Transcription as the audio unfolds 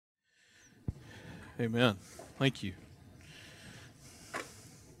Amen. Thank you.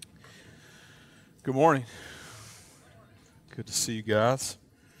 Good morning. Good to see you guys.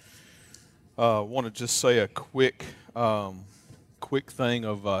 Want to just say a quick thing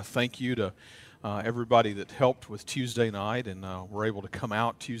of thank you to everybody that helped with Tuesday night and were able to come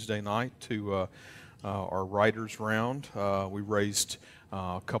out Tuesday night to our writers round. We raised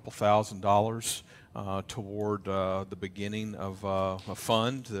a couple $1,000 toward the beginning of a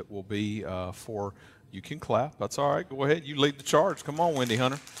fund that will be for. You can clap. That's all right. Go ahead. You lead the charge. Come on, Wendy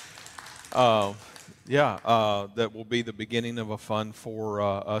Hunter. That will be the beginning of a fund for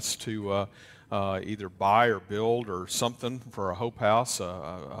us to either buy or build or something for a Hope House.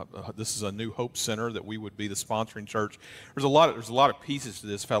 This is a new Hope Center that we would be the sponsoring church. There's a lot of pieces to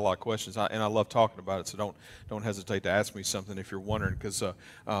this. I've had a lot of questions, and I love talking about it. So don't hesitate to ask me something if you're wondering, because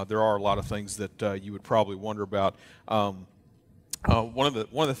there are a lot of things that you would probably wonder about. One of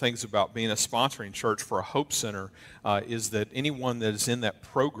the things about being a sponsoring church for a Hope Center is that anyone that is in that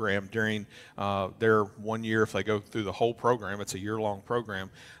program during their 1 year, if they go through the whole program, it's a year-long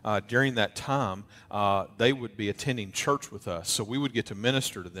program, during that time, they would be attending church with us. So we would get to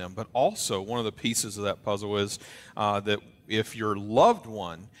minister to them. But also, one of the pieces of that puzzle is that if your loved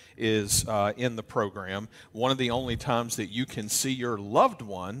one is in the program, one of the only times that you can see your loved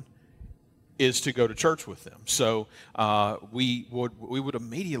one is to go to church with them. So we would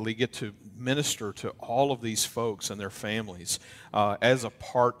immediately get to minister to all of these folks and their families as a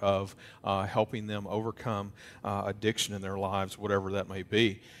part of helping them overcome addiction in their lives, whatever that may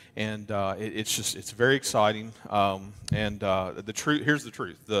be. And it's very exciting. Here's the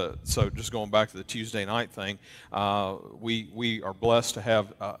truth. So just going back to the Tuesday night thing, we are blessed to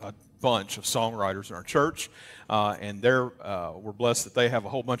have a bunch of songwriters in our church, and we're blessed that they have a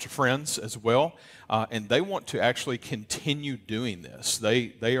whole bunch of friends as well, and they want to actually continue doing this.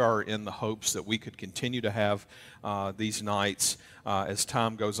 They are in the hopes that we could continue to have these nights as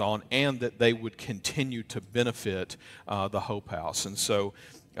time goes on, and that they would continue to benefit the Hope House. And so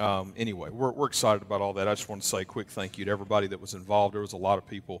anyway, we're excited about all that. I just want to say a quick thank you to everybody that was involved. There was a lot of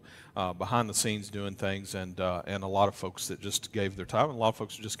people behind the scenes doing things, and a lot of folks that just gave their time, and a lot of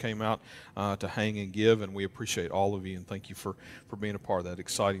folks that just came out to hang and give, and we appreciate all of you, and thank you for being a part of that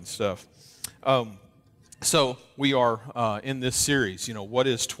exciting stuff. So we are in this series, what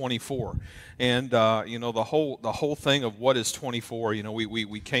is 24? And the whole thing of what is 24,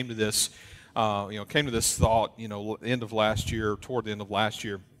 we came to this thought, end of last year, toward the end of last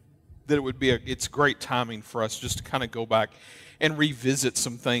year, that it would be it's great timing for us just to kind of go back and revisit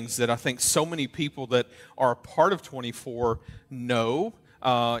some things that I think so many people that are a part of 24 know,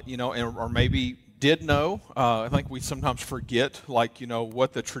 or maybe did know. I think we sometimes forget,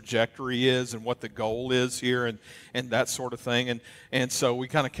 what the trajectory is and what the goal is here and that sort of thing. And so we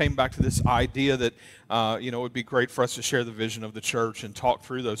kind of came back to this idea that, it would be great for us to share the vision of the church and talk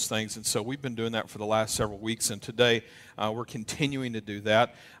through those things. And so we've been doing that for the last several weeks. And today we're continuing to do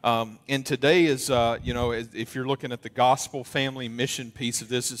that. And today is, if you're looking at the gospel family mission piece of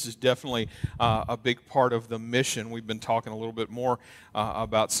this is definitely a big part of the mission. We've been talking a little bit more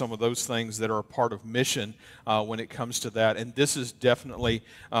about some of those things that are a part of mission when it comes to that. And this is definitely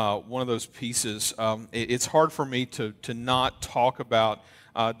one of those pieces. It's hard for me to not talk about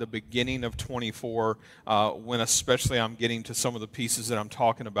the beginning of 24 when especially I'm getting to some of the pieces that I'm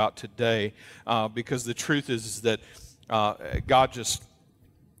talking about today, because the truth is that God just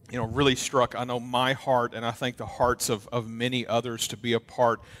really struck, I know, my heart, and I think the hearts of many others to be a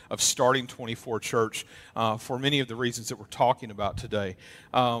part of starting 24 Church for many of the reasons that we're talking about today.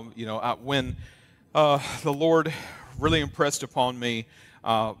 When the Lord really impressed upon me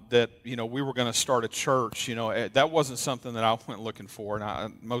that we were going to start a church, that wasn't something that I went looking for,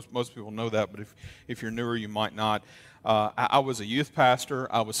 and most people know that, but if you're newer, you might not. I was a youth pastor.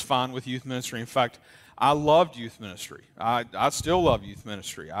 I was fine with youth ministry. In fact, I loved youth ministry. I still love youth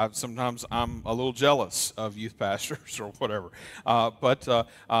ministry. Sometimes I'm a little jealous of youth pastors or whatever.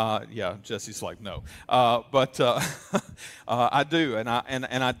 Jesse's like, no. I do, and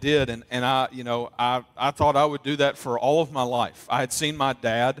I did, and I thought I would do that for all of my life. I had seen my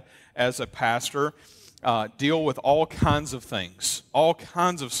dad as a pastor deal with all kinds of things, all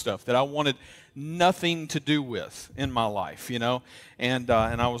kinds of stuff that I wanted nothing to do with in my life, and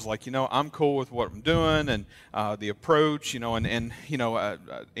I was like, I'm cool with what I'm doing and the approach,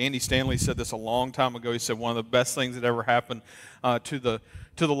 Andy Stanley said this a long time ago. He said one of the best things that ever happened to the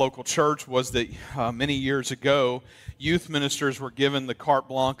local church was that many years ago, youth ministers were given the carte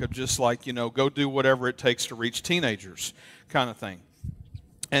blanche of just go do whatever it takes to reach teenagers kind of thing.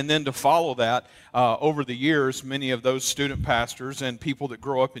 And then to follow that, over the years, many of those student pastors and people that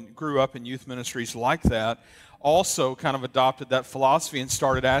grew up in youth ministries like that also kind of adopted that philosophy and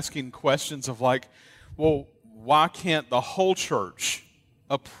started asking questions of like, well, why can't the whole church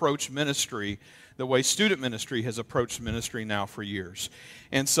approach ministry the way student ministry has approached ministry now for years?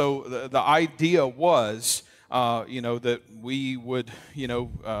 And so the idea was, that we would,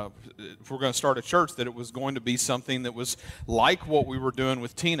 if we're going to start a church, that it was going to be something that was like what we were doing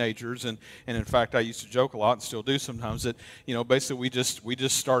with teenagers. And in fact, I used to joke a lot and still do sometimes that, basically we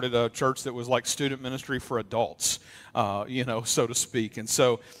just started a church that was like student ministry for adults, so to speak. And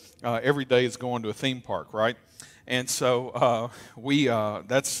so every day is going to a theme park, right? And so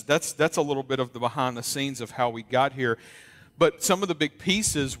that's a little bit of the behind the scenes of how we got here. But some of the big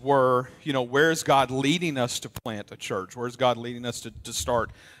pieces were, where's God leading us to plant a church? Where's God leading us to start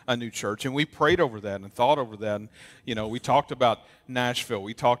a new church? And we prayed over that and thought over that. And, we talked about Nashville.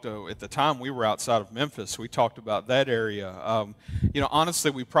 We talked, at the time we were outside of Memphis. We talked about that area. Honestly,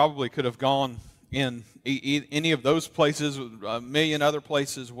 we probably could have gone in any of those places, a million other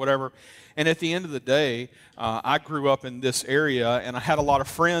places, whatever. And at the end of the day, I grew up in this area, and I had a lot of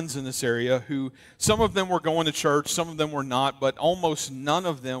friends in this area who, some of them were going to church, some of them were not, but almost none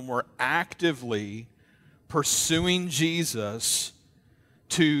of them were actively pursuing Jesus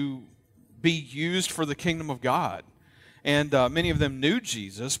to be used for the kingdom of God. And many of them knew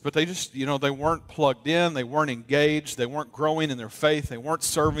Jesus, but they just, they weren't plugged in, they weren't engaged, they weren't growing in their faith, they weren't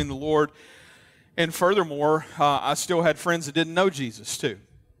serving the Lord. And furthermore, I still had friends that didn't know Jesus too.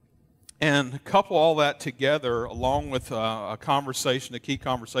 And couple all that together, along with a key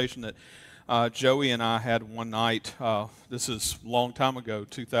conversation that Joey and I had one night. This is a long time ago,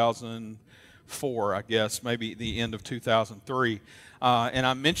 2004, I guess, maybe the end of 2003. And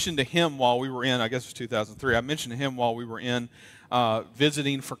I mentioned to him while we were in, I guess it was 2003, I mentioned to him while we were in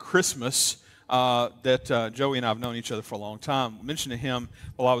visiting for Christmas, that Joey and I have known each other for a long time. I mentioned to him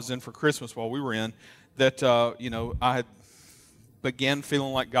while I was in for Christmas while we were in that, I had began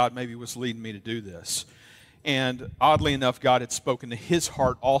feeling like God maybe was leading me to do this. And oddly enough, God had spoken to his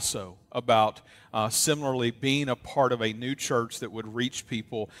heart also about similarly being a part of a new church that would reach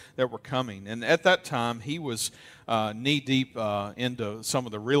people that were coming. And at that time, he was knee-deep into some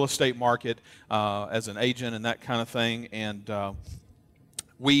of the real estate market as an agent and that kind of thing. And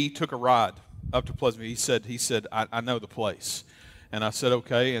we took a ride up to Pleasantview. He said, I know the place. And I said,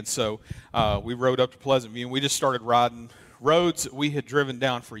 okay. And so we rode up to Pleasant View, and we just started riding roads that we had driven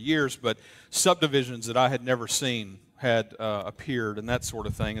down for years, but subdivisions that I had never seen had appeared and that sort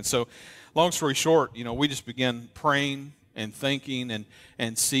of thing. And so, long story short, we just began praying and thinking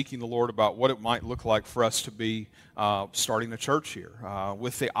and seeking the Lord about what it might look like for us to be starting a church here,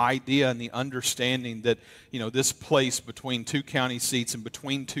 with the idea and the understanding that, this place between two county seats and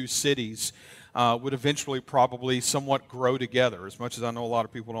between two cities would eventually probably somewhat grow together. As much as I know a lot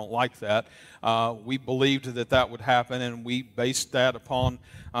of people don't like that, we believed that would happen, and we based that upon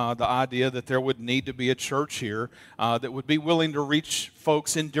the idea that there would need to be a church here that would be willing to reach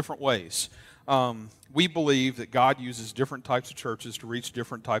folks in different ways. We believe that God uses different types of churches to reach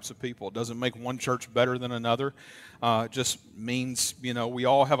different types of people. It doesn't make one church better than another. It just means, we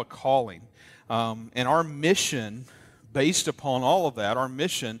all have a calling. And our mission, based upon all of that, our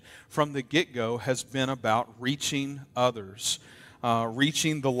mission from the get-go has been about reaching others,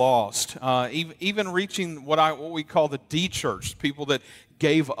 reaching the lost, even reaching what we call the D-church, people that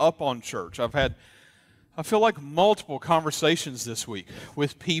gave up on church. I feel like multiple conversations this week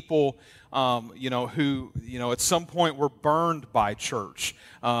with people, who, at some point were burned by church,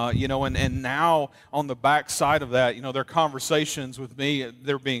 and now on the backside of that, their conversations with me,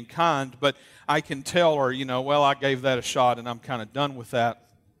 they're being kind, but I can tell, or, I gave that a shot and I'm kind of done with that.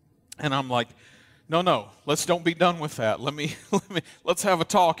 And I'm like, no, let's don't be done with that. Let's have a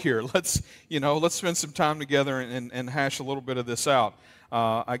talk here. Let's spend some time together and hash a little bit of this out.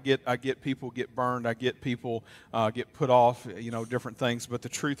 I get people get burned. I get people get put off, different things. But the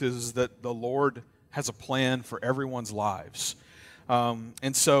truth is that the Lord has a plan for everyone's lives.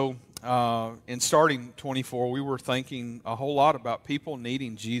 And so in starting 24, we were thinking a whole lot about people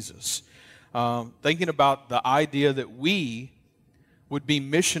needing Jesus. Thinking about the idea that we would be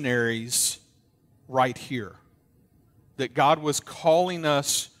missionaries right here. That God was calling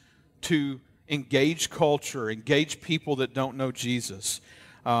us to engage culture, engage people that don't know Jesus.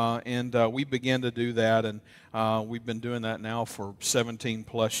 And we began to do that, and we've been doing that now for 17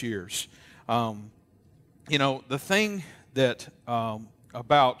 plus years. The thing that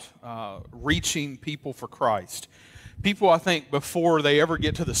about reaching people for Christ, People, I think, before they ever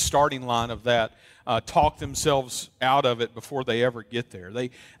get to the starting line of that, talk themselves out of it before they ever get there.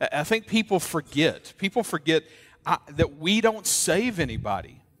 I think people forget. People forget that we don't save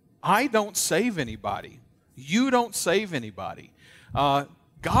anybody. I don't save anybody. You don't save anybody.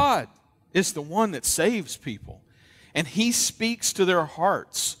 God is the one that saves people, and He speaks to their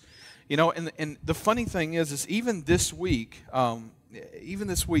hearts. You know, and the funny thing is even this week,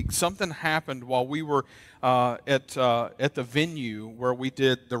 something happened while we were at the venue where we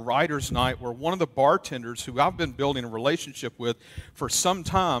did the Writers' Night, where one of the bartenders, who I've been building a relationship with for some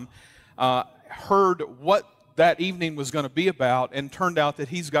time, heard what that evening was going to be about, and turned out that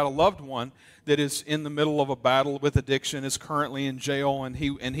he's got a loved one that is in the middle of a battle with addiction, is currently in jail, and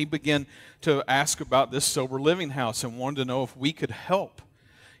he began to ask about this sober living house and wanted to know if we could help.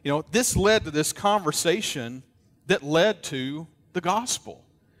 You know, this led to this conversation that led to the gospel,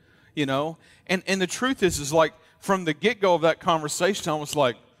 you know. And the truth is like, from the get-go of that conversation, I was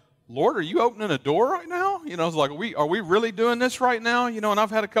like, Lord, are you opening a door right now? You know, it's like, are we really doing this right now? You know, and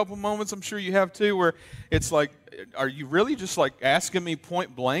I've had a couple moments, I'm sure you have too, where it's like, are you really just like asking me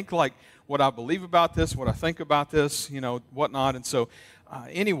point blank, like what I believe about this, what I think about this, you know, whatnot. And so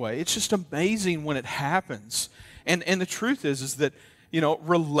anyway, it's just amazing when it happens. And the truth is that, you know,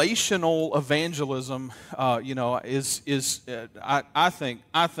 relational evangelism, you know, is I think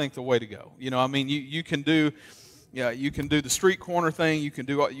the way to go. You know, I mean, you can do the street corner thing. You can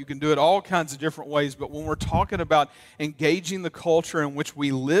do it all kinds of different ways. But when we're talking about engaging the culture in which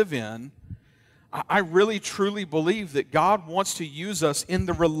we live in, I really truly believe that God wants to use us in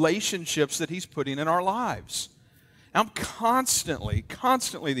the relationships that He's putting in our lives. I'm constantly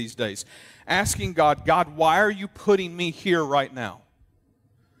these days asking God, why are you putting me here right now?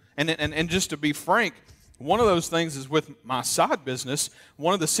 And just to be frank, one of those things is with my side business.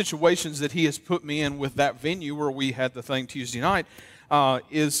 One of the situations that He has put me in with that venue where we had the thing Tuesday night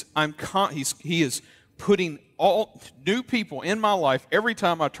is He is putting all new people in my life every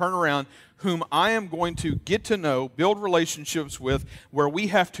time I turn around, whom I am going to get to know, build relationships with, where we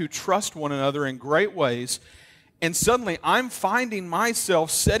have to trust one another in great ways. And suddenly I'm finding myself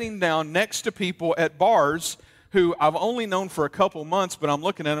sitting down next to people at bars who I've only known for a couple months, but I'm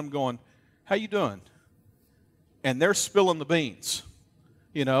looking at them going, how you doing? And they're spilling the beans.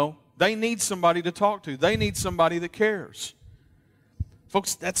 You know, they need somebody to talk to. They need somebody that cares.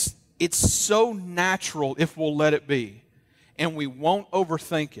 Folks, it's so natural if we'll let it be, and we won't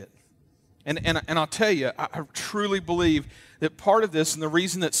overthink it. And I'll tell you, I truly believe that part of this, and the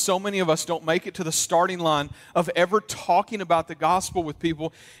reason that so many of us don't make it to the starting line of ever talking about the gospel with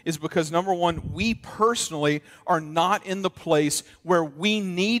people, is because, number one, we personally are not in the place where we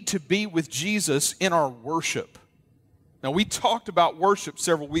need to be with Jesus in our worship. Now, we talked about worship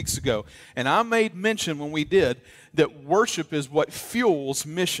several weeks ago, and I made mention when we did that worship is what fuels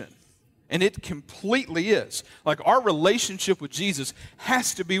mission. And it completely is. Like, our relationship with Jesus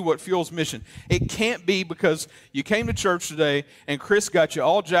has to be what fuels mission. It can't be because you came to church today and Chris got you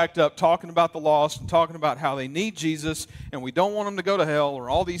all jacked up talking about the lost and talking about how they need Jesus and we don't want them to go to hell or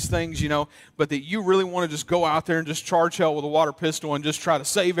all these things, you know, but that you really want to just go out there and just charge hell with a water pistol and just try to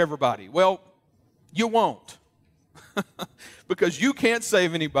save everybody. Well, you won't. Because you can't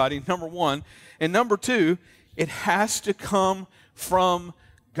save anybody, number one. And number two, it has to come from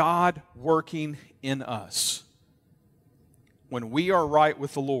God working in us. When we are right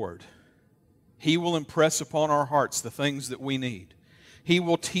with the Lord, He will impress upon our hearts the things that we need. He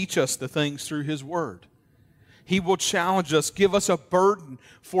will teach us the things through His Word. He will challenge us, give us a burden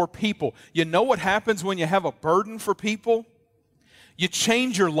for people. You know what happens when you have a burden for people? You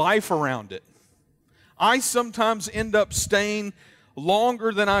change your life around it. I sometimes end up staying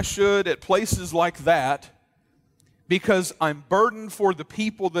longer than I should at places like that because I'm burdened for the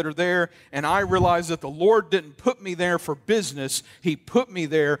people that are there, and I realize that the Lord didn't put me there for business. He put me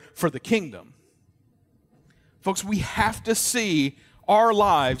there for the kingdom. Folks, we have to see our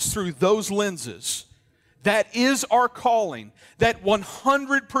lives through those lenses. That is our calling. That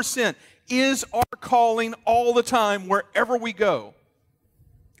 100% is our calling all the time, wherever we go.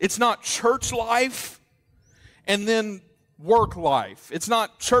 It's not church life and then work life. It's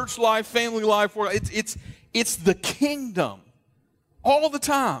not church life, family life, work. It's the kingdom. All the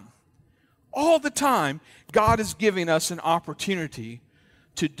time. All the time, God is giving us an opportunity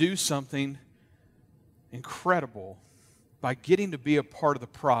to do something incredible by getting to be a part of the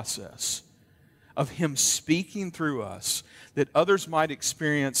process of Him speaking through us, that others might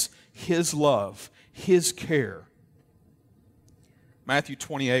experience His love, His care. Matthew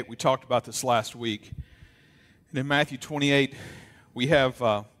 28, we talked about this last week. And in Matthew 28, we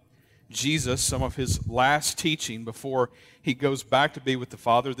have Jesus, some of his last teaching before he goes back to be with the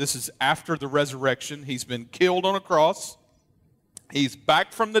Father. This is after the resurrection. He's been killed on a cross. He's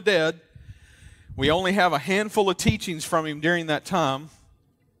back from the dead. We only have a handful of teachings from him during that time.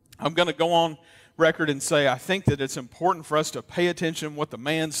 I'm going to go on record and say I think that it's important for us to pay attention to what the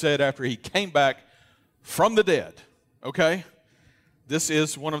man said after he came back from the dead. Okay? This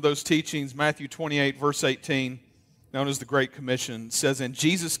is one of those teachings, Matthew 28, verse 18, known as the Great Commission. It says, "And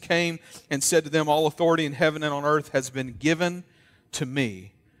Jesus came and said to them, all authority in heaven and on earth has been given to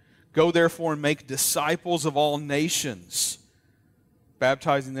me. Go therefore and make disciples of all nations,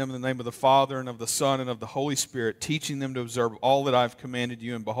 baptizing them in the name of the Father and of the Son and of the Holy Spirit, teaching them to observe all that I have commanded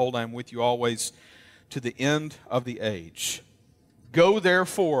you, and behold, I am with you always to the end of the age. Go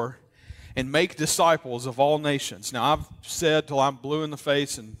therefore and make disciples of all nations." Now, I've said till I'm blue in the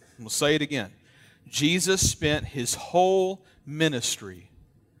face, and I'm going to say it again. Jesus spent his whole ministry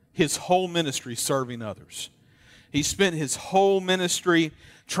serving others. He spent his whole ministry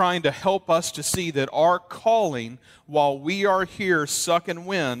trying to help us to see that our calling while we are here sucking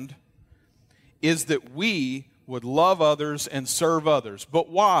wind is that we would love others and serve others. But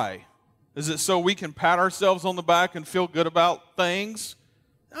why? Is it so we can pat ourselves on the back and feel good about things?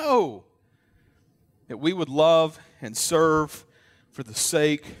 No. That we would love and serve for the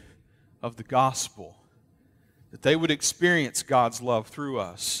sake of the gospel. That they would experience God's love through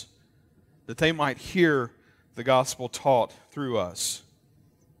us. That they might hear the gospel taught through us.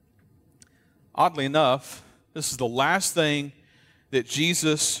 Oddly enough, this is the last thing that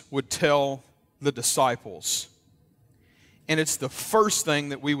Jesus would tell the disciples. And it's the first thing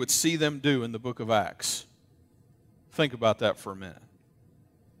that we would see them do in the book of Acts. Think about that for a minute.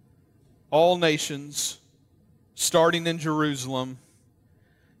 All nations, starting in Jerusalem,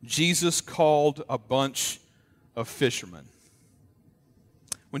 Jesus called a bunch of fishermen.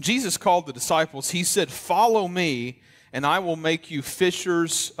 When Jesus called the disciples, he said, "Follow me, and I will make you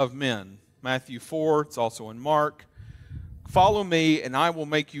fishers of men." Matthew 4, it's also in Mark. "Follow me, and I will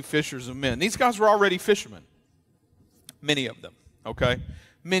make you fishers of men." These guys were already fishermen. Many of them, okay?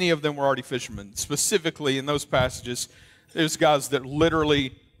 Many of them were already fishermen. Specifically, in those passages, there's guys that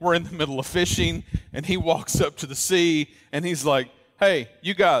literally were in the middle of fishing, and he walks up to the sea, and he's like, "Hey,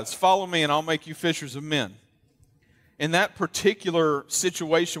 you guys, follow me, and I'll make you fishers of men." In that particular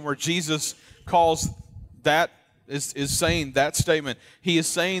situation where Jesus calls that, is saying that statement, he is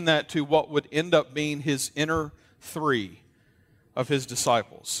saying that to what would end up being his inner three of his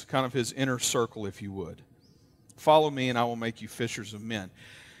disciples, kind of his inner circle, if you would. "Follow me, and I will make you fishers of men."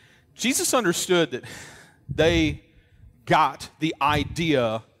 Jesus understood that they got the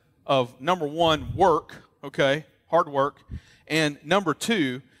idea of, number one, work, okay, hard work, and number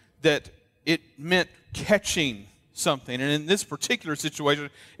two, that it meant catching something. And in this particular situation,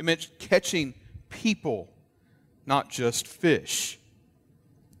 it meant catching people, not just fish.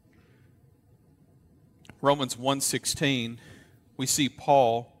 Romans 1:16, we see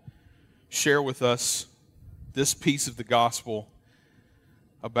Paul share with us this piece of the gospel,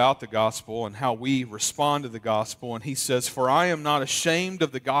 about the gospel and how we respond to the gospel. And he says, "For I am not ashamed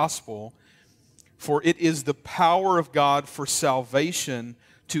of the gospel, for it is the power of God for salvation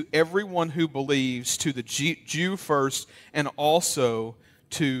to everyone who believes, to the Jew first and also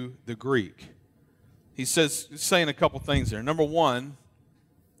to the Greek." He's saying a couple things there. Number one,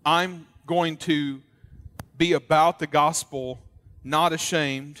 I'm going to be about the gospel, not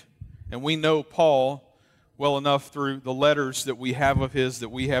ashamed. And we know Paul well enough through the letters that we have of his, that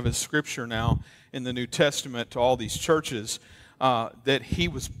we have as scripture now in the New Testament to all these churches, that he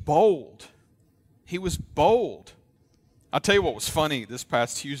was bold. He was bold. I'll tell you what was funny this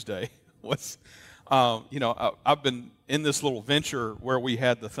past Tuesday was, I've been in this little venture where we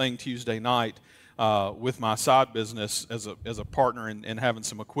had the thing Tuesday night with my side business as a partner and having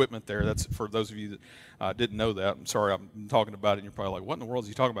some equipment there. That's for those of you that didn't know that. I'm sorry I'm talking about it and you're probably like, what in the world is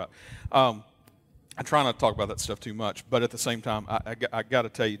he talking about? I try not to talk about that stuff too much, but at the same time, I got to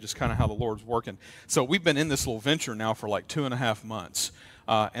tell you just kind of how the Lord's working. So we've been in this little venture now for like 2.5 months,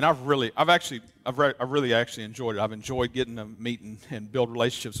 and I've really actually enjoyed it. I've enjoyed getting to meet and build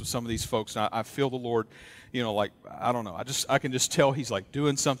relationships with some of these folks. And I feel the Lord, I don't know. I can just tell He's like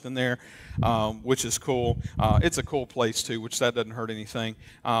doing something there, which is cool. It's a cool place too, which that doesn't hurt anything.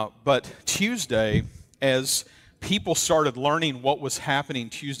 But Tuesday, as people started learning what was happening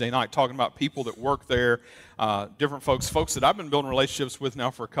Tuesday night, talking about people that work there, different folks that I've been building relationships with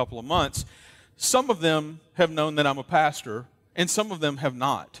now for a couple of months. Some of them have known that I'm a pastor, and some of them have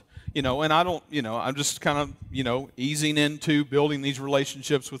not. And I don't, I'm just kind of, easing into building these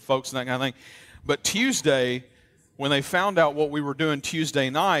relationships with folks and that kind of thing. But Tuesday when they found out what we were doing Tuesday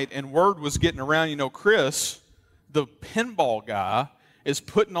night and word was getting around, Chris, the pinball guy, is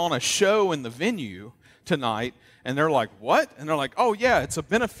putting on a show in the venue tonight. And they're like, what? And they're like, oh, yeah, it's a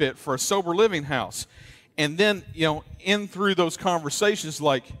benefit for a sober living house. And then, in through those conversations,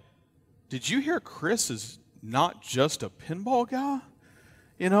 like, did you hear Chris is not just a pinball guy?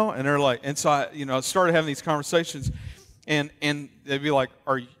 And they're like, and so I started having these conversations, and they'd be like,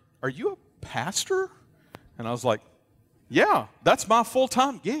 are you a pastor? And I was like, yeah, that's my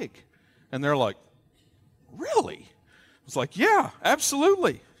full-time gig. And they're like, really? I was like, yeah,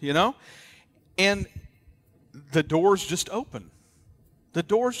 absolutely, And the doors just open. The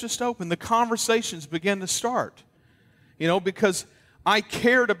doors just open. The conversations begin to start, because I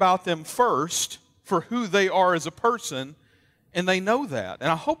cared about them first for who they are as a person, and they know that, and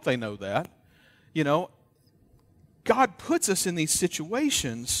I hope they know that. God puts us in these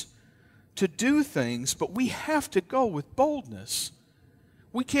situations to do things, but we have to go with boldness.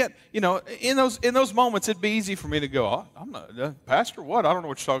 We can't, in those moments, it'd be easy for me to go, oh, I'm not, Pastor, what? I don't know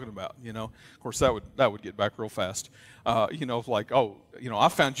what you're talking about. Of course, that would get back real fast. Like, oh, I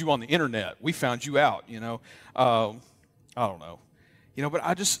found you on the internet. We found you out. I don't know. But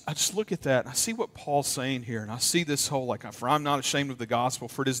I just look at that and I see what Paul's saying here, and I see this whole like, for I'm not ashamed of the gospel,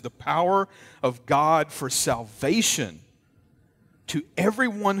 for it is the power of God for salvation to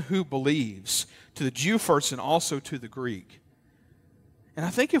everyone who believes, to the Jew first and also to the Greek. And I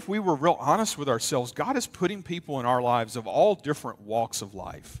think if we were real honest with ourselves, God is putting people in our lives of all different walks of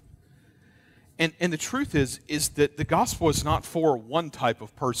life. And the truth is that the gospel is not for one type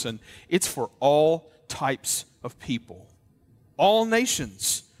of person. It's for all types of people. All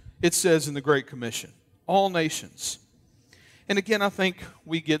nations, it says in the Great Commission. All nations. And again, I think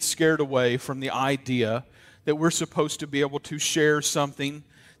we get scared away from the idea that we're supposed to be able to share something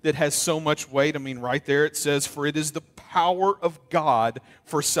that has so much weight. I mean, right there it says, for it is the power of God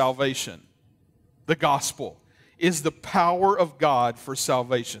for salvation. The gospel is the power of God for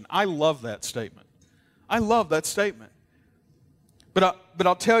salvation. I love that statement. I love that statement. But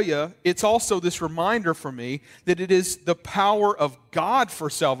I'll tell you, it's also this reminder for me that it is the power of God for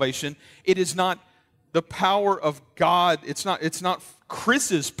salvation. It is not the power of God. It's not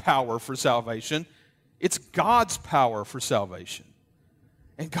Chris's power for salvation. It's God's power for salvation.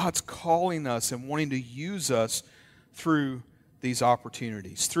 And God's calling us and wanting to use us through these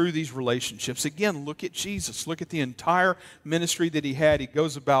opportunities, through these relationships. Again, look at Jesus. Look at the entire ministry that he had. He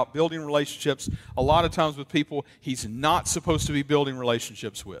goes about building relationships a lot of times with people he's not supposed to be building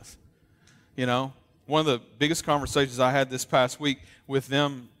relationships with. One of the biggest conversations I had this past week with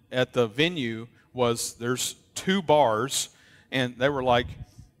them at the venue was there's 2 bars, and they were like,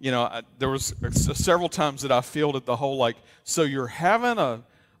 there was several times that I fielded the whole like, so you're having an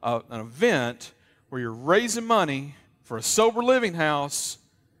event where you're raising money for a sober living house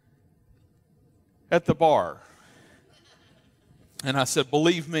at the bar. And I said,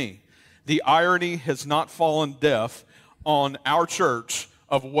 believe me, the irony has not fallen deaf on our church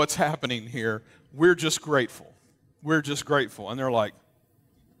of what's happening here. We're just grateful. We're just grateful. And they're like,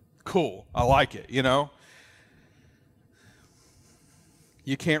 cool, I like it,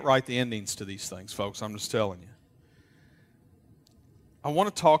 You can't write the endings to these things, folks. I'm just telling you. I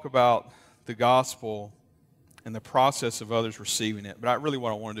want to talk about the gospel and the process of others receiving it. But really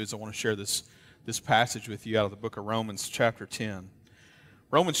what I want to do is I want to share this passage with you out of the book of Romans chapter 10.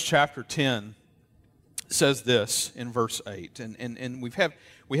 Romans chapter 10 says this in verse 8. And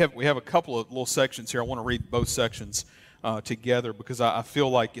we have a couple of little sections here. I want to read both sections together because I feel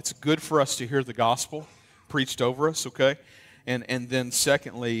like it's good for us to hear the gospel preached over us, okay? And then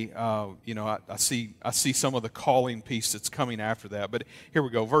secondly, I see some of the calling piece that's coming after that. But here we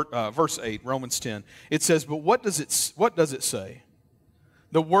go, verse 8, Romans 10. It says, "But what does it say?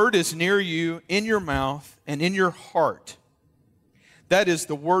 The word is near you, in your mouth and in your heart. That is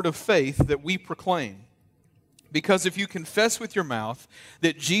the word of faith that we proclaim. Because if you confess with your mouth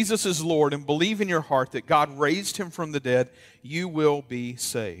that Jesus is Lord and believe in your heart that God raised him from the dead, you will be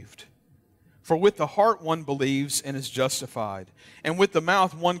saved. For with the heart one believes and is justified, and with the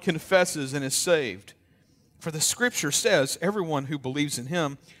mouth one confesses and is saved. For the Scripture says, everyone who believes in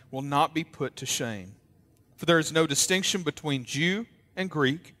him will not be put to shame. For there is no distinction between Jew and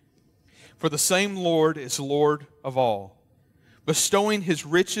Greek, for the same Lord is Lord of all, bestowing his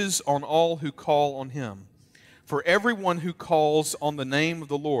riches on all who call on him. For everyone who calls on the name of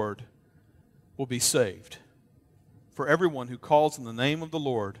the Lord will be saved." For everyone who calls on the name of the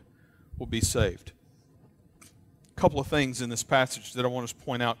Lord will be saved. A couple of things in this passage that I want to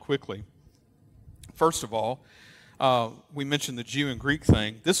point out quickly. First of all, we mentioned the Jew and Greek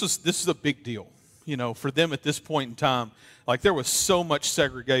thing. This is a big deal. for them at this point in time, like there was so much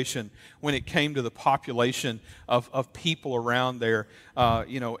segregation when it came to the population of people around there,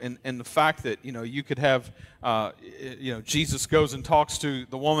 and the fact that, you could have, Jesus goes and talks to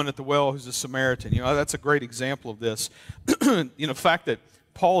the woman at the well who's a Samaritan. That's a great example of this. The fact that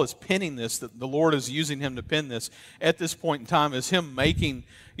Paul is penning this, that the Lord is using him to pen this at this point in time, is him making,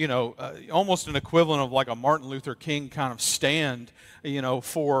 almost an equivalent of like a Martin Luther King kind of stand,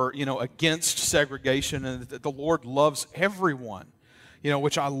 for, against segregation, and that the Lord loves everyone,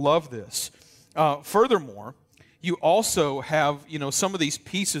 which I love this. Furthermore, you also have, some of these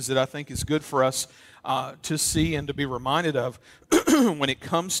pieces that I think is good for us to see and to be reminded of when it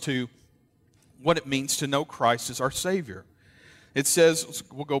comes to what it means to know Christ as our Savior. It says,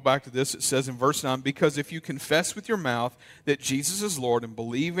 we'll go back to this, it says in verse 9, because if you confess with your mouth that Jesus is Lord and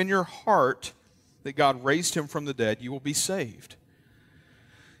believe in your heart that God raised him from the dead, you will be saved.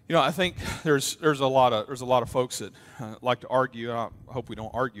 I think there's a lot of folks that like to argue. I hope we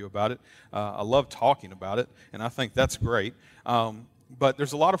don't argue about it. I love talking about it, and I think that's great. But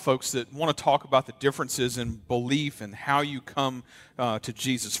there's a lot of folks that want to talk about the differences in belief and how you come to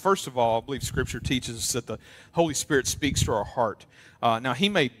Jesus. First of all, I believe Scripture teaches us that the Holy Spirit speaks to our heart. Now, he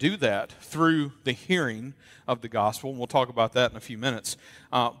may do that through the hearing of the gospel, and we'll talk about that in a few minutes.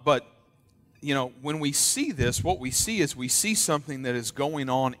 But when we see this, what we see is we see something that is going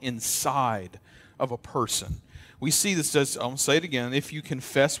on inside of a person. We see this as, I'm going to say it again, if you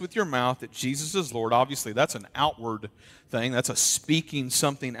confess with your mouth that Jesus is Lord, obviously that's an outward thing. That's a speaking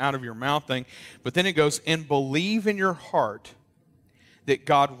something out of your mouth thing. But then it goes, and believe in your heart that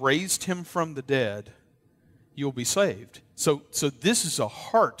God raised him from the dead, you'll be saved. So this is a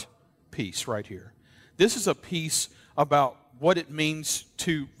heart piece right here. This is a piece about what it means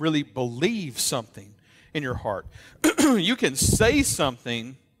to really believe something in your heart. You can say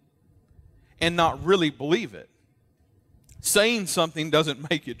something and not really believe it. Saying something doesn't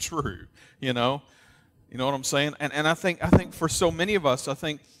make it true, You know what I'm saying? And I think for so many of us, I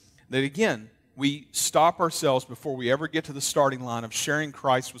think that, again, we stop ourselves before we ever get to the starting line of sharing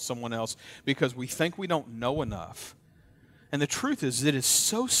Christ with someone else because we think we don't know enough. And the truth is, it is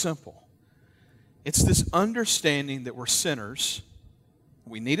so simple. It's this understanding that we're sinners,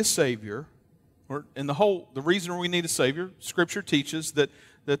 we need a Savior, and the reason we need a Savior, Scripture teaches that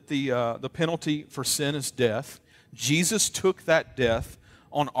the penalty for sin is death. Jesus took that death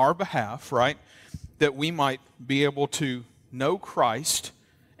on our behalf, right? That we might be able to know Christ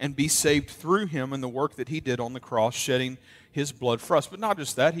and be saved through him and the work that he did on the cross, shedding his blood for us. But not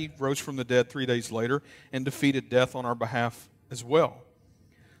just that, he rose from the dead 3 days later and defeated death on our behalf as well.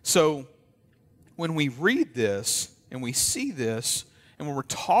 So when we read this and we see this, and when we're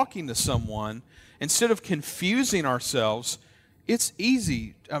talking to someone, instead of confusing ourselves, it's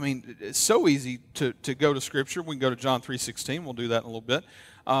easy. I mean, it's so easy to go to Scripture. We can go to John 3:16. We'll do that in a little bit.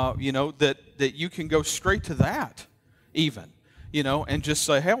 That you can go straight to that, even, and just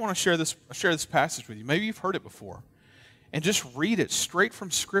say, hey, I want to share this passage with you. Maybe you've heard it before, and just read it straight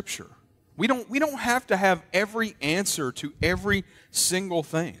from Scripture. We don't have to have every answer to every single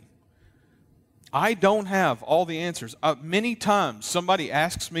thing. I don't have all the answers. Many times somebody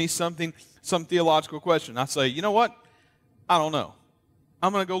asks me some theological question. I say, you know what? I don't know.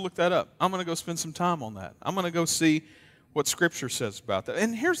 I'm going to go look that up. I'm going to go spend some time on that. I'm going to go see what Scripture says about that.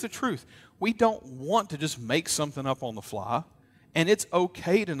 And here's the truth. We don't want to just make something up on the fly, and it's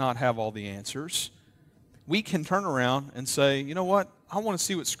okay to not have all the answers. We can turn around and say, you know what? I want to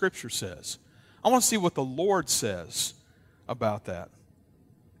see what Scripture says. I want to see what the Lord says about that.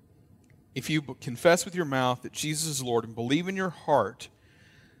 If you confess with your mouth that Jesus is Lord and believe in your heart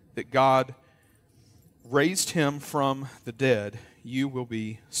that God raised him from the dead, you will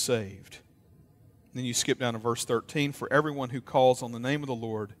be saved. Then you skip down to verse 13. For everyone who calls on the name of the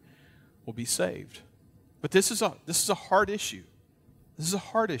Lord will be saved. But this is a hard issue. This is a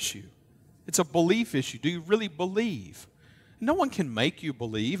hard issue. It's a belief issue. Do you really believe? No one can make you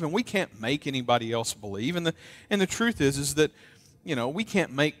believe, and we can't make anybody else believe. And the truth is that, we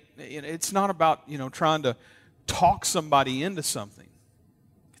can't make. It's not about trying to talk somebody into something.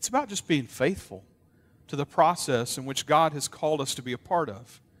 It's about just being faithful to the process in which God has called us to be a part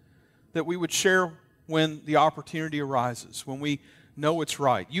of. That we would share when the opportunity arises, when we know it's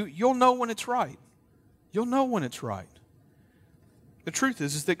right. You'll know when it's right. You'll know when it's right. The truth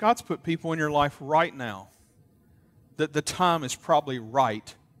is that God's put people in your life right now that the time is probably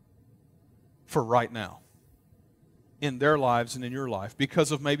right for right now in their lives and in your life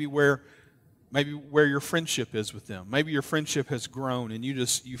because of maybe where your friendship is with them. Maybe your friendship has grown and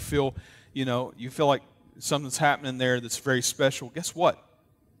you feel like something's happening there that's very special. Guess what?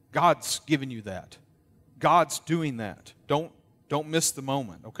 God's giving you that. God's doing that. Don't miss the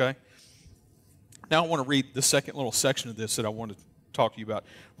moment, okay? Now I want to read the second little section of this that I want to talk to you about.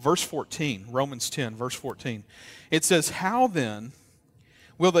 Verse 14, Romans 10, verse 14. It says, "How then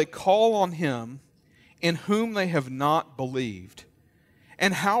will they call on him in whom they have not believed?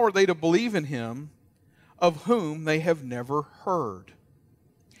 And how are they to believe in him of whom they have never heard?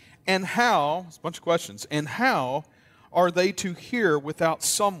 And how," it's a bunch of questions, "and how are they to hear without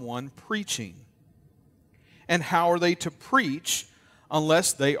someone preaching? And how are they to preach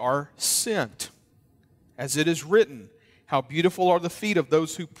unless they are sent? As it is written, how beautiful are the feet of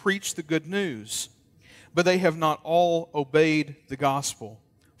those who preach the good news. But they have not all obeyed the gospel.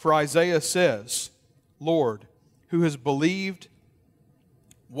 For Isaiah says, Lord, who has believed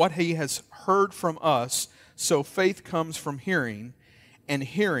what he has heard from us, so faith comes from hearing, and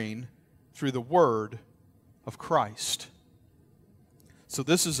hearing through the word of Christ." So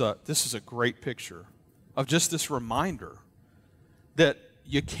this is a great picture of just this reminder that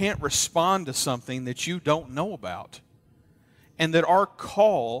you can't respond to something that you don't know about, and that our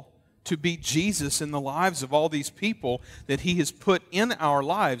call to be Jesus in the lives of all these people that he has put in our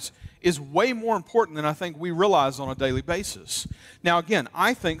lives is way more important than I think we realize on a daily basis. Now again,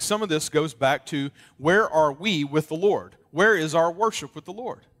 I think some of this goes back to, where are we with the Lord? Where is our worship with the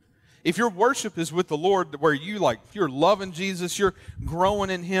Lord? If your worship is with the Lord, where you're loving Jesus, you're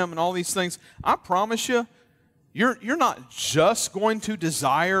growing in him and all these things, I promise you, you're not just going to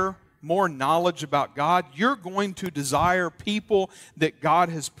desire more knowledge about God. You're going to desire people that God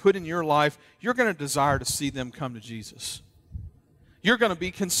has put in your life. You're going to desire to see them come to Jesus. You're going to be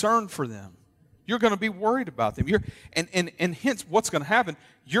concerned for them. You're going to be worried about them. And hence, what's going to happen?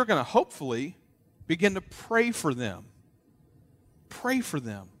 You're going to hopefully begin to pray for them. Pray for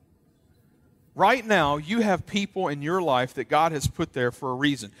them. Right now, you have people in your life that God has put there for a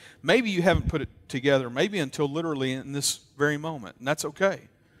reason. Maybe you haven't put it together, maybe until literally in this very moment, and that's okay.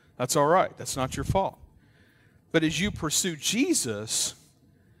 That's all right. That's not your fault. But as you pursue Jesus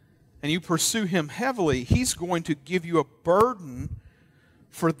and you pursue him heavily, he's going to give you a burden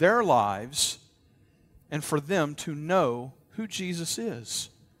for their lives and for them to know who Jesus is.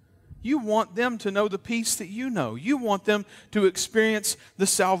 You want them to know the peace that you know. You want them to experience the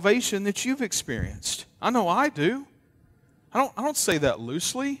salvation that you've experienced. I know I do. I don't say that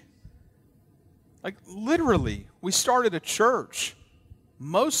loosely. Like literally, we started a church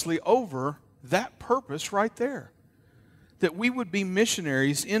mostly over that purpose right there. That we would be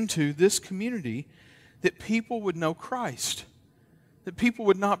missionaries into this community, that people would know Christ, that people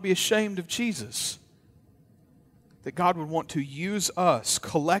would not be ashamed of Jesus, that God would want to use us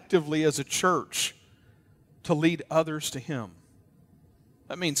collectively as a church to lead others to him.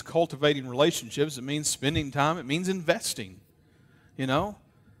 That means cultivating relationships. It means spending time. It means investing, you know.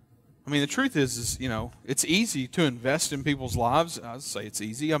 I mean, the truth is, you know, it's easy to invest in people's lives. I'd say it's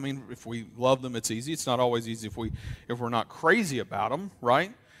easy. I mean, if we love them, it's easy. It's not always easy if we're not crazy about them,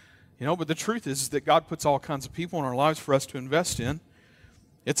 right? You know, but the truth is that God puts all kinds of people in our lives for us to invest in.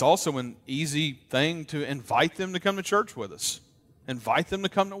 It's also an easy thing to invite them to come to church with us. Invite them to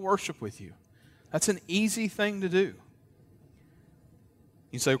come to worship with you. That's an easy thing to do.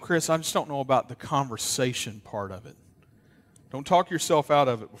 You say, well, Chris, I just don't know about the conversation part of it. Don't talk yourself out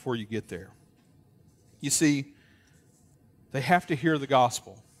of it before you get there. You see, they have to hear the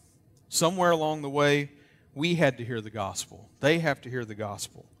gospel. Somewhere along the way, we had to hear the gospel. They have to hear the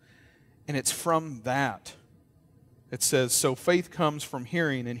gospel. And it's from that. It says, so faith comes from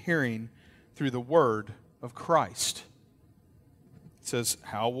hearing, and hearing through the word of Christ. It says,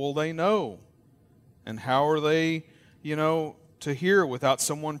 how will they know? And how are they, to hear without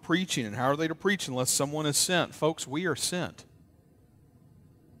someone preaching? And how are they to preach unless someone is sent? Folks, we are sent.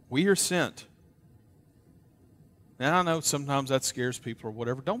 We are sent. And I know sometimes that scares people or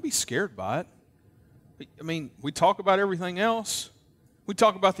whatever. Don't be scared by it. I mean, we talk about everything else. We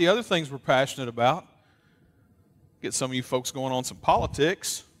talk about the other things we're passionate about. Get some of you folks going on some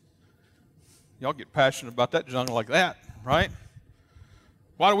politics. Y'all get passionate about that junk like that, right?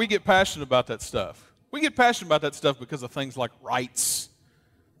 Why do we get passionate about that stuff? We get passionate about that stuff because of things like rights,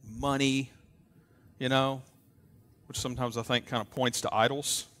 money, which sometimes I think kind of points to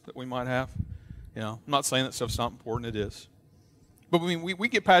idols that we might have. I'm not saying that stuff's not important. It is. But I mean, we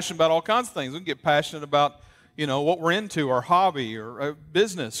get passionate about all kinds of things. We can get passionate about, what we're into, our hobby or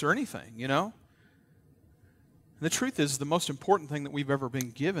business or anything, And the truth is, the most important thing that we've ever been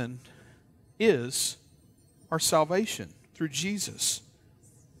given is our salvation through Jesus.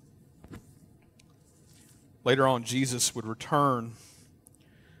 Later on, Jesus would return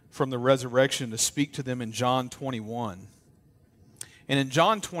from the resurrection to speak to them in John 21. And in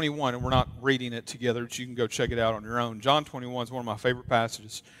John 21, and we're not reading it together, but you can go check it out on your own. John 21 is one of my favorite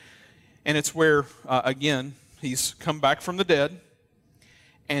passages. And it's where, again, he's come back from the dead,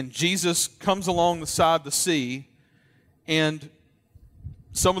 and Jesus comes along the side of the sea, and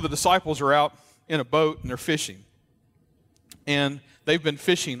some of the disciples are out in a boat, and they're fishing. And they've been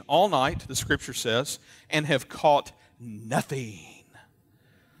fishing all night, the scripture says, and have caught nothing.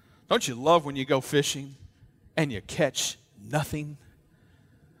 Don't you love when you go fishing and you catch nothing?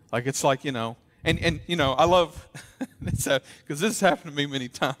 Like it's like, and I love, because this has happened to me many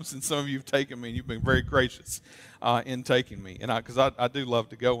times, and some of you have taken me, and you've been very gracious in taking me, and because I do love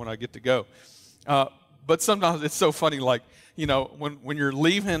to go when I get to go. But sometimes it's so funny, like, when you're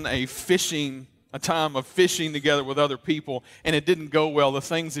leaving a time of fishing together with other people, and it didn't go well, the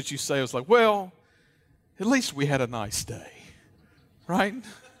things that you say was like, well, at least we had a nice day, right?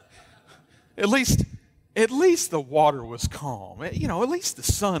 At least the water was calm. At least the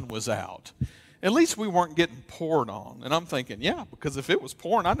sun was out. At least we weren't getting poured on. And I'm thinking, yeah, because if it was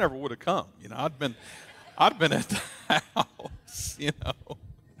pouring, I never would have come. I'd been at the house,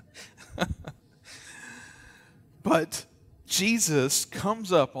 But Jesus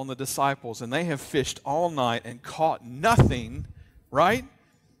comes up on the disciples, and they have fished all night and caught nothing, right?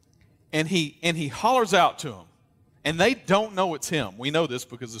 And he hollers out to them. And they don't know it's him. We know this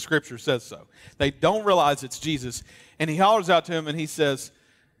because the scripture says so. They don't realize it's Jesus. And he hollers out to him and he says,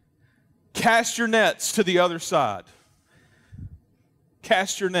 cast your nets to the other side.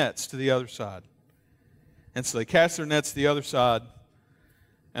 Cast your nets to the other side. And so they cast their nets to the other side.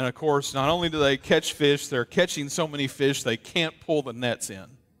 And of course, not only do they catch fish, they're catching so many fish they can't pull the nets in.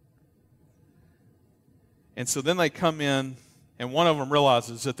 And so then they come in, and one of them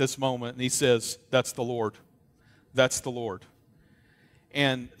realizes at this moment, and he says, that's the Lord. That's the Lord.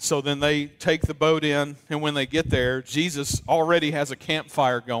 And so then they take the boat in, and when they get there, Jesus already has a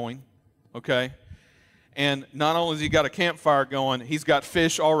campfire going, okay? And not only has he got a campfire going, he's got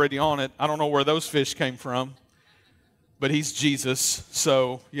fish already on it. I don't know where those fish came from, but he's Jesus,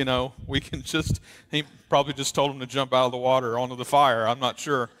 so, we can he probably just told him to jump out of the water onto the fire. I'm not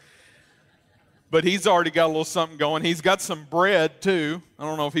sure. But he's already got a little something going. He's got some bread, too. I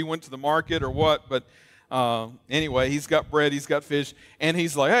don't know if he went to the market or what, but anyway, he's got bread, he's got fish, and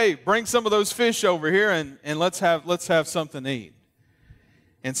he's like, hey, bring some of those fish over here and let's have something to eat.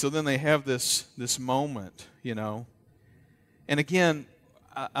 And so then they have this moment, And again,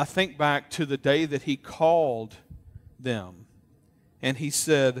 I think back to the day that he called them, and he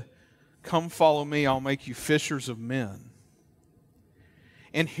said, come follow me, I'll make you fishers of men.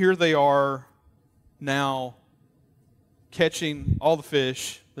 And here they are now catching all the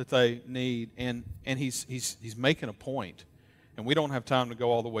fish that they need, and he's making a point, and we don't have time to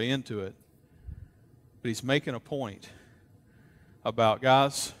go all the way into it, but he's making a point about,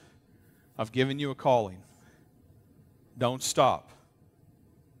 guys, I've given you a calling. Don't stop.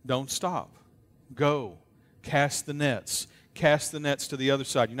 Don't stop. Go. Cast the nets. Cast the nets to the other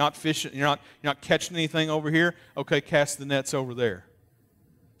side. You're not fishing. You're not catching anything over here. Okay, cast the nets over there.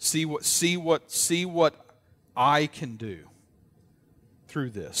 See what I can do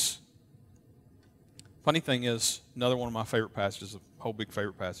through this. Funny thing is, another one of my favorite passages, a whole big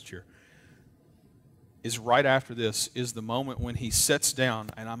favorite passage here, is right after this is the moment when he sits down,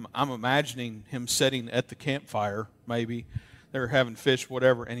 and I'm imagining him sitting at the campfire, maybe they're having fish,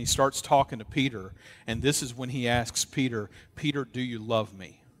 whatever, and he starts talking to Peter, and this is when he asks Peter, Peter, do you love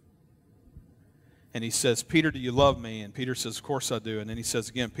me? And he says, Peter, do you love me? And Peter says, of course I do. And then he says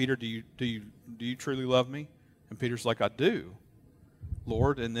again, Peter, do you truly love me? And Peter's like, I do,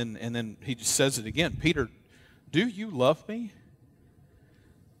 Lord. And then he just says it again, Peter, do you love me?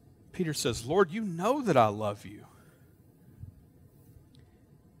 Peter says, Lord, you know that I love you.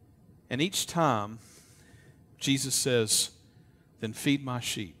 And each time, Jesus says, then feed my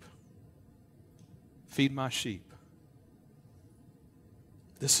sheep. Feed my sheep.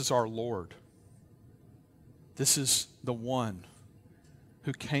 This is our Lord. This is the one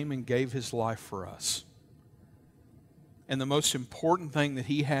who came and gave his life for us. And the most important thing that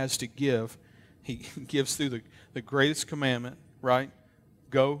he has to give, he gives through the greatest commandment, right?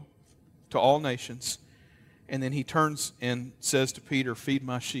 Go to all nations. And then he turns and says to Peter, feed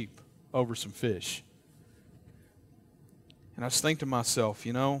my sheep over some fish. And I just think to myself,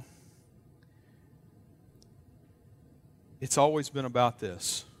 it's always been about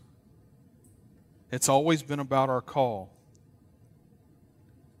this. It's always been about our call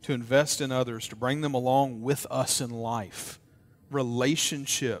to invest in others, to bring them along with us in life,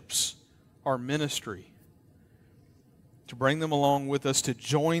 relationships, our ministry, to bring them along with us, to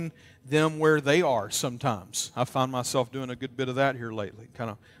join them where they are sometimes. I find myself doing a good bit of that here lately,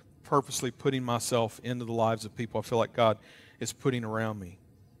 kind of purposely putting myself into the lives of people I feel like God is putting around me.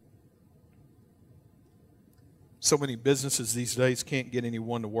 So many businesses these days can't get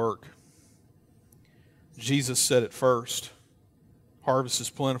anyone to work. Jesus said it first, harvest is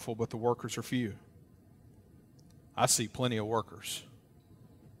plentiful, but the workers are few. I see plenty of workers.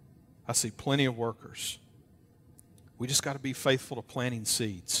 I see plenty of workers. We just got to be faithful to planting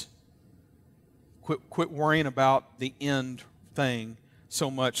seeds. Quit worrying about the end thing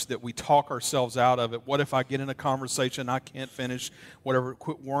so much that we talk ourselves out of it. What if I get in a conversation I can't finish? Whatever.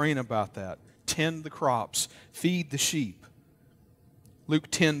 Quit worrying about that. Tend the crops. Feed the sheep.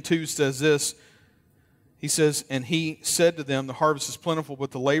 Luke 10:2 says this. He says, and he said to them, the harvest is plentiful, but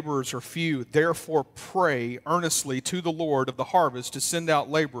the laborers are few. Therefore pray earnestly to the Lord of the harvest to send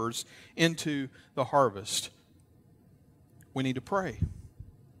out laborers into the harvest. We need to pray.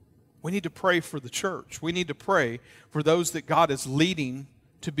 We need to pray for the church. We need to pray for those that God is leading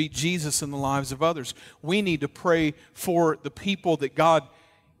to be Jesus in the lives of others. We need to pray for the people that God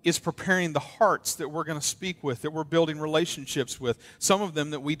is preparing the hearts that we're going to speak with, that we're building relationships with. Some of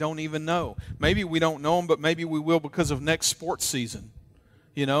them that we don't even know. Maybe we don't know them, but maybe we will because of next sports season.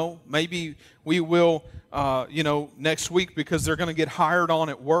 You know, maybe we will, next week because they're going to get hired on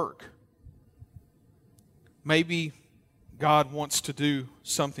at work. Maybe God wants to do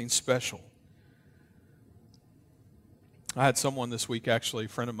something special. I had someone this week, actually, a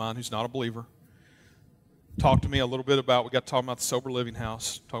friend of mine who's not a believer, talked to me a little bit about, we got talking about the Sober Living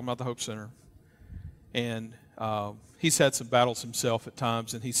House, talking about the Hope Center. And he's had some battles himself at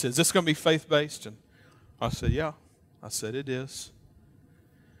times. And he says, is this going to be faith-based? And I said, yeah. I said, it is.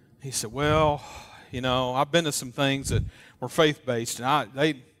 He said, well, I've been to some things that were faith-based.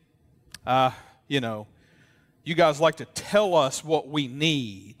 And you guys like to tell us what we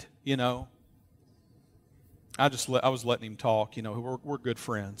need, I was letting him talk. We're good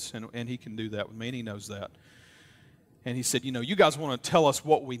friends, and he can do that with me, and he knows that. And he said, you guys want to tell us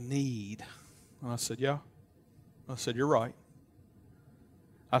what we need. And I said, yeah. I said, you're right.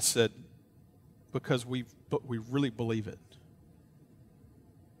 I said, because we really believe it.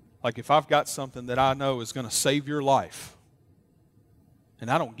 Like if I've got something that I know is going to save your life,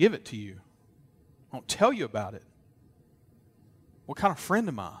 and I don't give it to you, I don't tell you about it, what kind of friend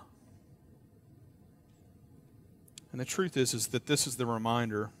am I? And the truth is that this is the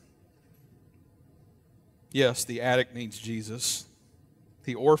reminder. Yes, the addict needs Jesus.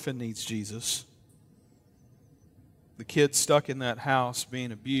 The orphan needs Jesus. The kid stuck in that house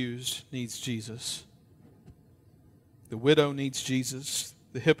being abused needs Jesus. The widow needs Jesus.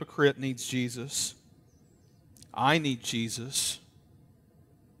 The hypocrite needs Jesus. I need Jesus.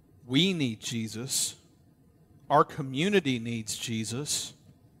 We need Jesus. Our community needs Jesus.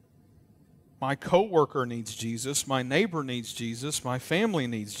 My coworker needs Jesus. My neighbor needs Jesus. My family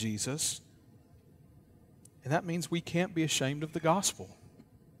needs Jesus. And that means we can't be ashamed of the gospel.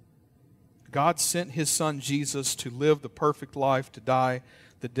 God sent His Son Jesus to live the perfect life, to die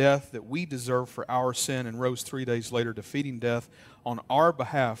the death that we deserve for our sin, and rose 3 days later, defeating death on our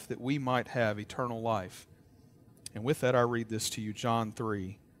behalf that we might have eternal life. And with that, I read this to you, John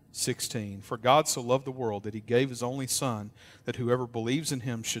 3:16. For God so loved the world that He gave His only Son, that whoever believes in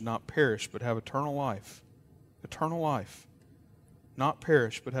Him should not perish but have eternal life. Eternal life. Not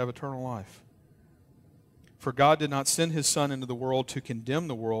perish but have eternal life. For God did not send His Son into the world to condemn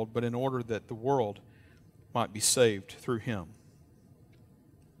the world, but in order that the world might be saved through Him.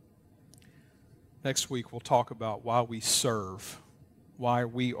 Next week we'll talk about why we serve, why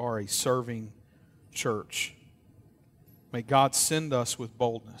we are a serving church. May God send us with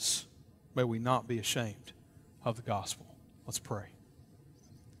boldness. May we not be ashamed of the gospel. Let's pray.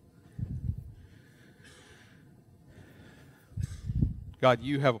 God,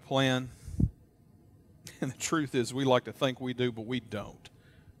 you have a plan. And the truth is, we like to think we do, but we don't.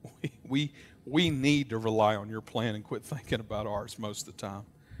 We need to rely on your plan and quit thinking about ours most of the time.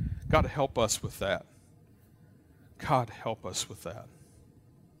 God, help us with that. God, help us with that.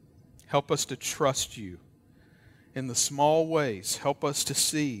 Help us to trust you in the small ways. Help us to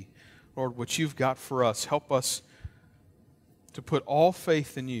see, Lord, what you've got for us. Help us to put all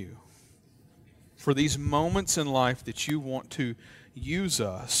faith in you for these moments in life that you want to use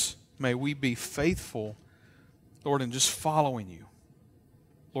us. May we be faithful, Lord, in just following you.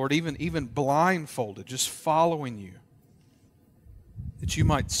 Lord, even blindfolded, just following you. That you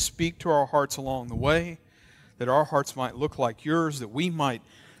might speak to our hearts along the way, that our hearts might look like yours, that we might,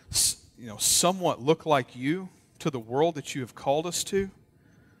 somewhat look like you to the world that you have called us to.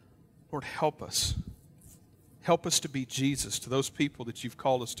 Lord, help us. Help us to be Jesus to those people that you've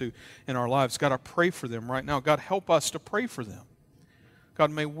called us to in our lives. God, I pray for them right now. God, help us to pray for them. God,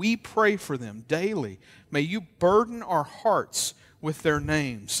 may we pray for them daily. May you burden our hearts with their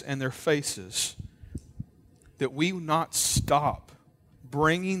names and their faces, that we not stop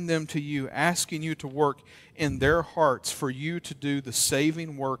bringing them to you, asking you to work in their hearts for you to do the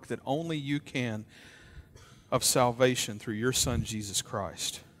saving work that only you can of salvation through your Son, Jesus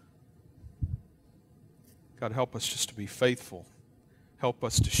Christ. God, help us just to be faithful. Help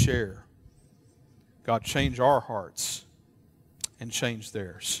us to share. God, change our hearts and change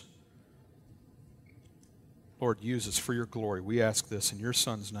theirs. Lord, use us for your glory. We ask this in your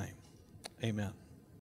Son's name. Amen.